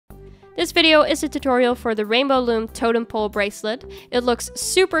This video is a tutorial for the Rainbow Loom Totempole Bracelet. It looks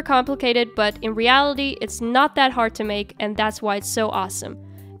super complicated, but in reality it's not that hard to make, and that's why it's so awesome.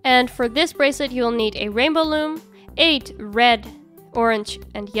 And for this bracelet you'll need a Rainbow Loom, 8 red, orange,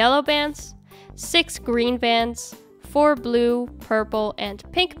 and yellow bands, 6 green bands, 4 blue, purple, and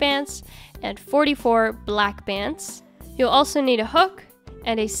pink bands, and 44 black bands. You'll also need a hook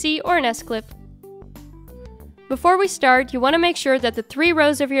and a C or an S clip. Before we start, you want to make sure that the 3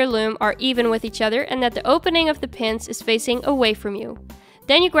 rows of your loom are even with each other and that the opening of the pins is facing away from you.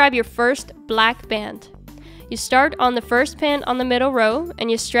 Then you grab your first black band. You start on the first pin on the middle row and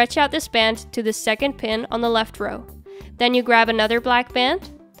you stretch out this band to the second pin on the left row. Then you grab another black band.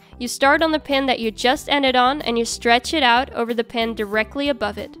 You start on the pin that you just ended on and you stretch it out over the pin directly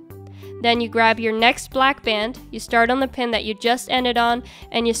above it. Then you grab your next black band, you start on the pin that you just ended on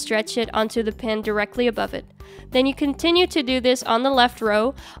and you stretch it onto the pin directly above it. Then you continue to do this on the left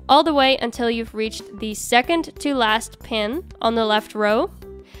row all the way until you've reached the second to last pin on the left row.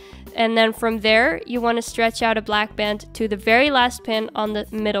 And then from there, you want to stretch out a black band to the very last pin on the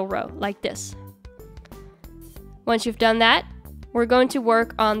middle row, like this. Once you've done that, we're going to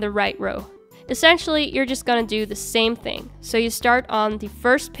work on the right row. Essentially, you're just going to do the same thing. So you start on the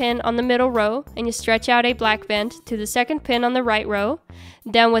first pin on the middle row and you stretch out a black band to the second pin on the right row.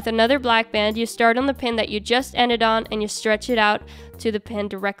 Then with another black band, you start on the pin that you just ended on and you stretch it out to the pin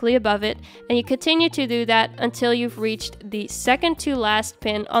directly above it. And you continue to do that until you've reached the second to last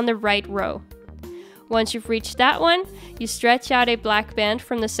pin on the right row. Once you've reached that one, you stretch out a black band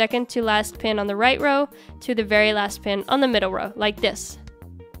from the second to last pin on the right row to the very last pin on the middle row, like this.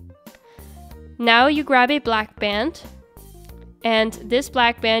 Now you grab a black band, and this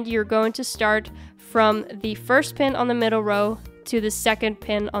black band you're going to start from the first pin on the middle row to the second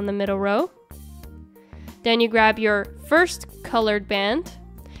pin on the middle row. Then you grab your first colored band.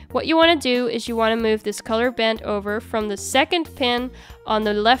 What you want to do is you want to move this colored band over from the second pin on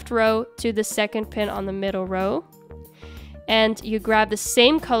the left row to the second pin on the middle row. And you grab the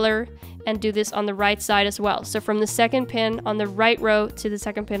same color and do this on the right side as well. So from the second pin on the right row to the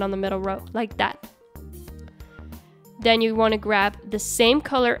second pin on the middle row, like that. Then you want to grab the same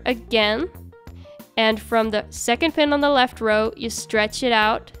color again, and from the second pin on the left row, you stretch it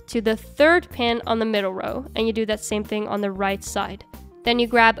out to the third pin on the middle row, and you do that same thing on the right side. Then you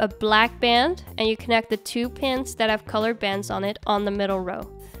grab a black band and you connect the 2 pins that have colored bands on it on the middle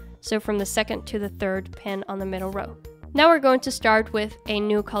row. So from the second to the third pin on the middle row. Now we're going to start with a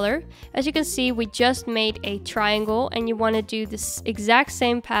new color. As you can see, we just made a triangle and you want to do this exact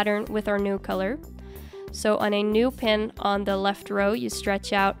same pattern with our new color. So on a new pin on the left row, you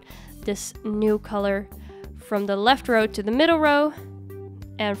stretch out this new color from the left row to the middle row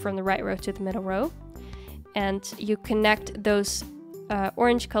and from the right row to the middle row. And you connect those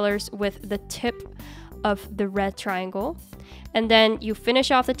orange colors with the tip of the red triangle. And then you finish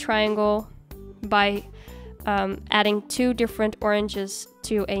off the triangle by adding 2 different oranges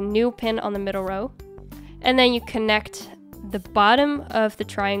to a new pin on the middle row. And then you connect the bottom of the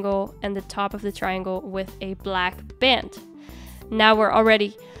triangle and the top of the triangle with a black band. Now we're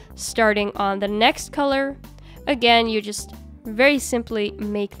already starting on the next color. Again, you just very simply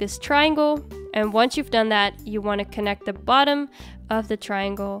make this triangle, and once you've done that, you want to connect the bottom of the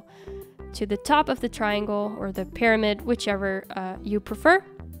triangle to the top of the triangle or the pyramid, whichever you prefer.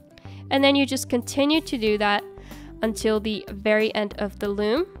 And then you just continue to do that until the very end of the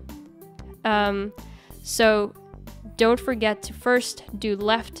loom. So don't forget to first do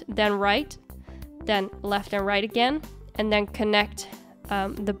left, then right, then left and right again, and then connect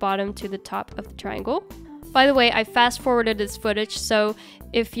the bottom to the top of the triangle. By the way, I fast forwarded this footage, so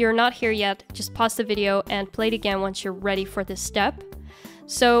if you're not here yet, just pause the video and play it again once you're ready for this step.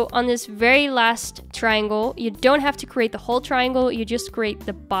 So on this very last triangle, you don't have to create the whole triangle, you just create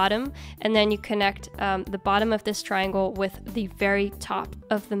the bottom, and then you connect the bottom of this triangle with the very top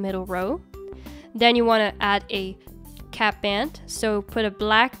of the middle row. Then you want to add a cap band, so put a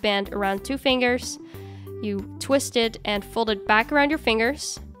black band around 2 fingers, you twist it and fold it back around your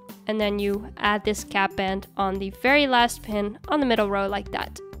fingers, and then you add this cap band on the very last pin on the middle row like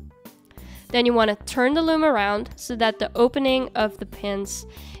that. Then you want to turn the loom around so that the opening of the pins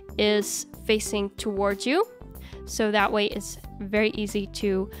is facing towards you. So that way it's very easy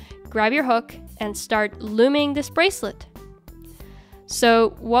to grab your hook and start looming this bracelet.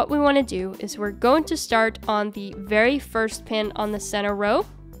 So what we want to do is we're going to start on the very first pin on the center row.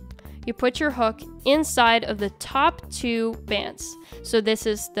 You put your hook inside of the top 2 bands. So this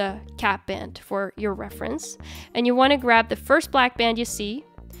is the cap band for your reference. And you want to grab the first black band you see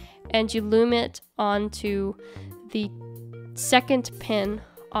and you loom it onto the second pin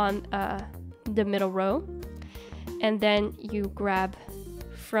on the middle row, and then you grab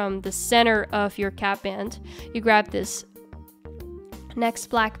from the center of your cap band, you grab this next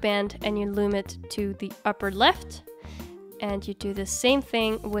black band and you loom it to the upper left, and you do the same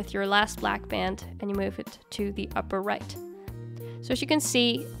thing with your last black band and you move it to the upper right. So as you can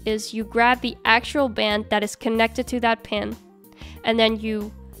see is you grab the actual band that is connected to that pin and then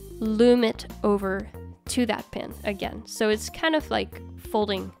you loom it over to that pin again. So it's kind of like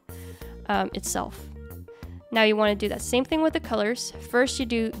folding itself. Now you want to do that same thing with the colors. First you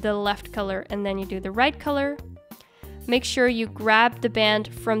do the left color and then you do the right color. Make sure you grab the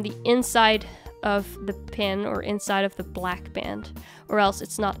band from the inside of the pin or inside of the black band, or else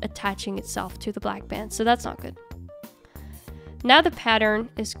it's not attaching itself to the black band, so that's not good. Now the pattern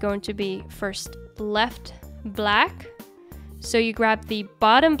is going to be first left black. So you grab the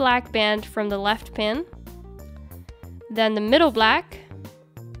bottom black band from the left pin, then the middle black,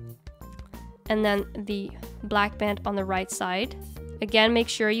 and then the black band on the right side. Again, make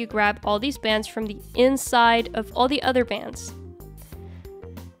sure you grab all these bands from the inside of all the other bands.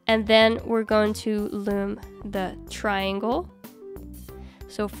 And then we're going to loom the triangle.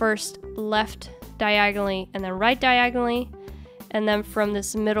 So first left diagonally and then right diagonally. And then from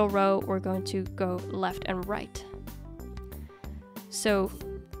this middle row, we're going to go left and right. So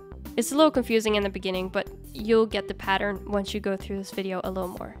it's a little confusing in the beginning, but you'll get the pattern once you go through this video a little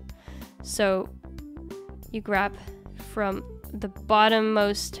more. So you grab from the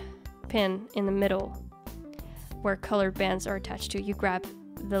bottommost pin in the middle where colored bands are attached to. You grab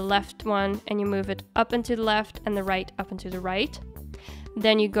the left one and you move it up and to the left and the right up and to the right.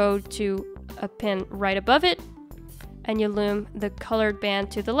 Then you go to a pin right above it and you loom the colored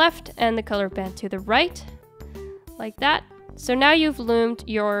band to the left and the colored band to the right, like that. So now you've loomed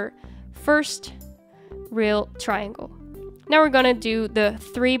your first real triangle. Now we're gonna do the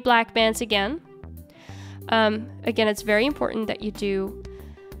 3 black bands again. Again, it's very important that you do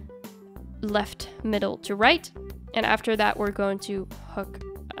left, middle to right. And after that, we're going to hook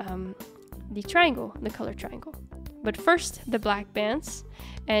the triangle, the color triangle. But first, the black bands.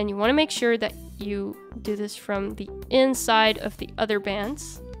 And you want to make sure that you do this from the inside of the other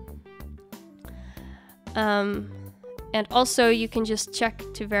bands. And also, you can just check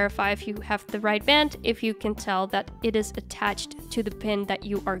to verify if you have the right band, if you can tell that it is attached to the pin that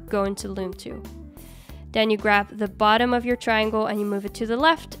you are going to loom to. Then you grab the bottom of your triangle and you move it to the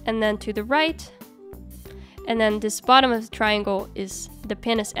left and then to the right. And then this bottom of the triangle is, the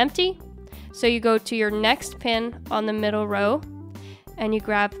pin is empty. So you go to your next pin on the middle row and you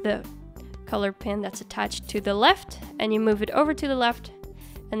grab the color pin that's attached to the left and you move it over to the left.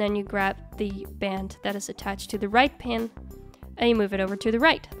 And then you grab the band that is attached to the right pin and you move it over to the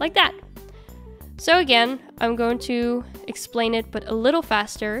right, like that. So again, I'm going to explain it, but a little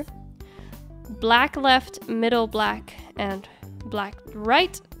faster. Black left, middle black, and black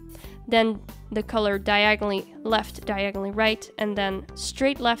right. Then the color diagonally left, diagonally right, and then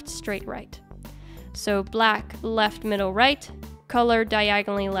straight left, straight right. So black, left, middle, right, color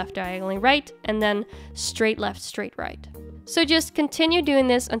diagonally left, diagonally right, and then straight left, straight right. So just continue doing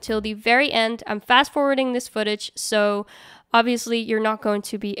this until the very end. I'm fast forwarding this footage, so obviously you're not going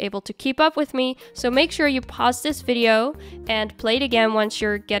to be able to keep up with me. So make sure you pause this video and play it again once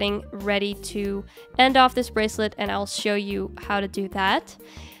you're getting ready to end off this bracelet, and I'll show you how to do that.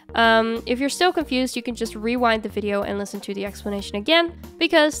 If you're still confused, you can just rewind the video and listen to the explanation again,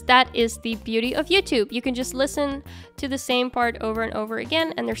 because that is the beauty of YouTube. You can just listen to the same part over and over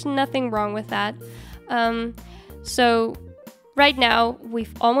again, and there's nothing wrong with that. So right now,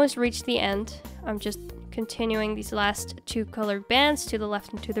 we've almost reached the end. I'm just continuing these last 2 colored bands to the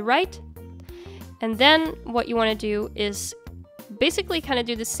left and to the right. And then what you want to do is basically kind of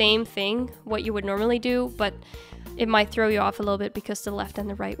do the same thing, what you would normally do, but it might throw you off a little bit because the left and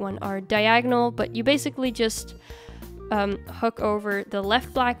the right one are diagonal, but you basically just hook over the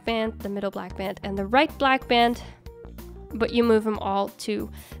left black band, the middle black band, and the right black band, but you move them all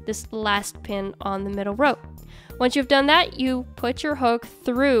to this last pin on the middle row. Once you've done that, you put your hook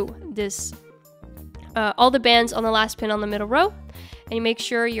through this all the bands on the last pin on the middle row, and you make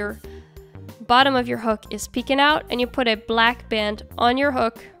sure your bottom of your hook is peeking out, and you put a black band on your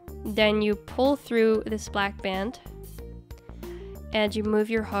hook. Then you pull through this black band and you move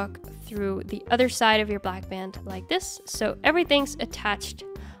your hook through the other side of your black band like this. So everything's attached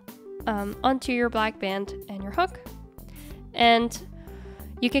onto your black band and your hook. And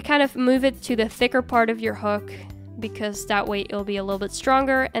you can kind of move it to the thicker part of your hook because that way it'll be a little bit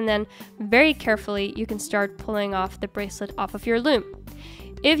stronger. And then very carefully, you can start pulling off the bracelet off of your loom.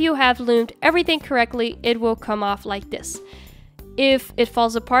 If you have loomed everything correctly, it will come off like this. If it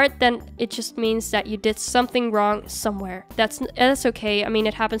falls apart, then it just means that you did something wrong somewhere. That's okay. I mean,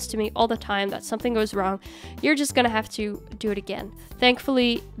 it happens to me all the time that something goes wrong. You're just gonna have to do it again.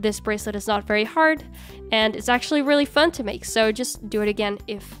 Thankfully, this bracelet is not very hard, and it's actually really fun to make, so just do it again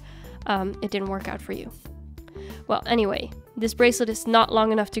if it didn't work out for you. Well, anyway, this bracelet is not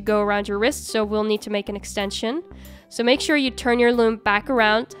long enough to go around your wrist, so we'll need to make an extension. So make sure you turn your loom back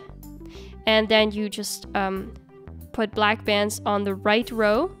around, and then you just put black bands on the right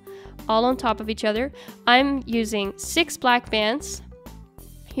row, all on top of each other. I'm using 6 black bands.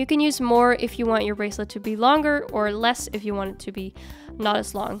 You can use more if you want your bracelet to be longer, or less if you want it to be not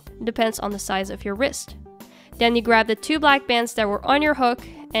as long. It depends on the size of your wrist. Then you grab the 2 black bands that were on your hook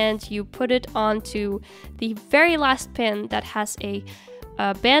and you put it onto the very last pin that has a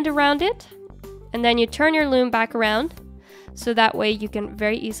band around it. And then you turn your loom back around, so that way you can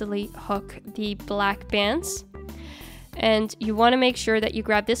very easily hook the black bands. And you want to make sure that you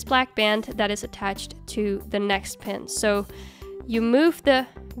grab this black band that is attached to the next pin. So you move the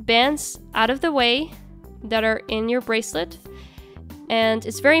bands out of the way that are in your bracelet. And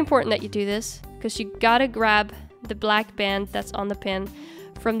it's very important that you do this, because you gotta grab the black band that's on the pin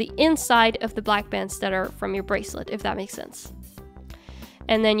from the inside of the black bands that are from your bracelet, if that makes sense.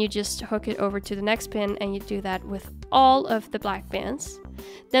 And then you just hook it over to the next pin, and you do that with all of the black bands.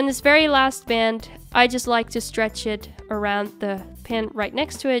 Then this very last band, I just like to stretch it around the pin right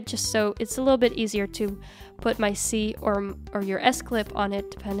next to it, just so it's a little bit easier to put my C or your S clip on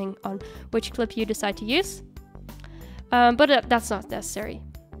it, depending on which clip you decide to use. But that's not necessary.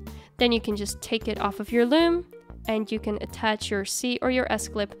 Then you can just take it off of your loom, and you can attach your C or your S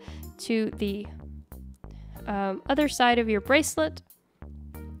clip to the other side of your bracelet.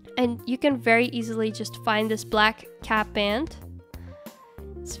 And you can very easily just find this black cap band.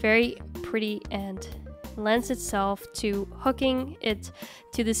 It's very pretty and lends itself to hooking it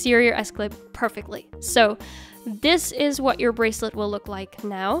to the C or your S clip perfectly. So this is what your bracelet will look like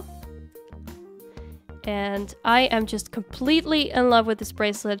now. And I am just completely in love with this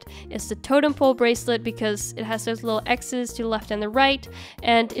bracelet. It's the Totempole bracelet because it has those little X's to the left and the right,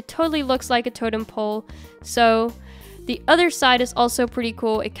 and it totally looks like a totem pole. So the other side is also pretty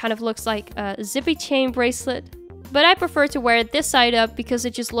cool. It kind of looks like a zippy chain bracelet, but I prefer to wear it this side up because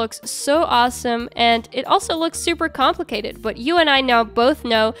it just looks so awesome, and it also looks super complicated, but you and I now both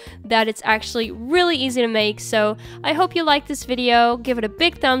know that it's actually really easy to make. So I hope you liked this video, give it a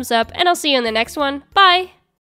big thumbs up, and I'll see you in the next one. Bye!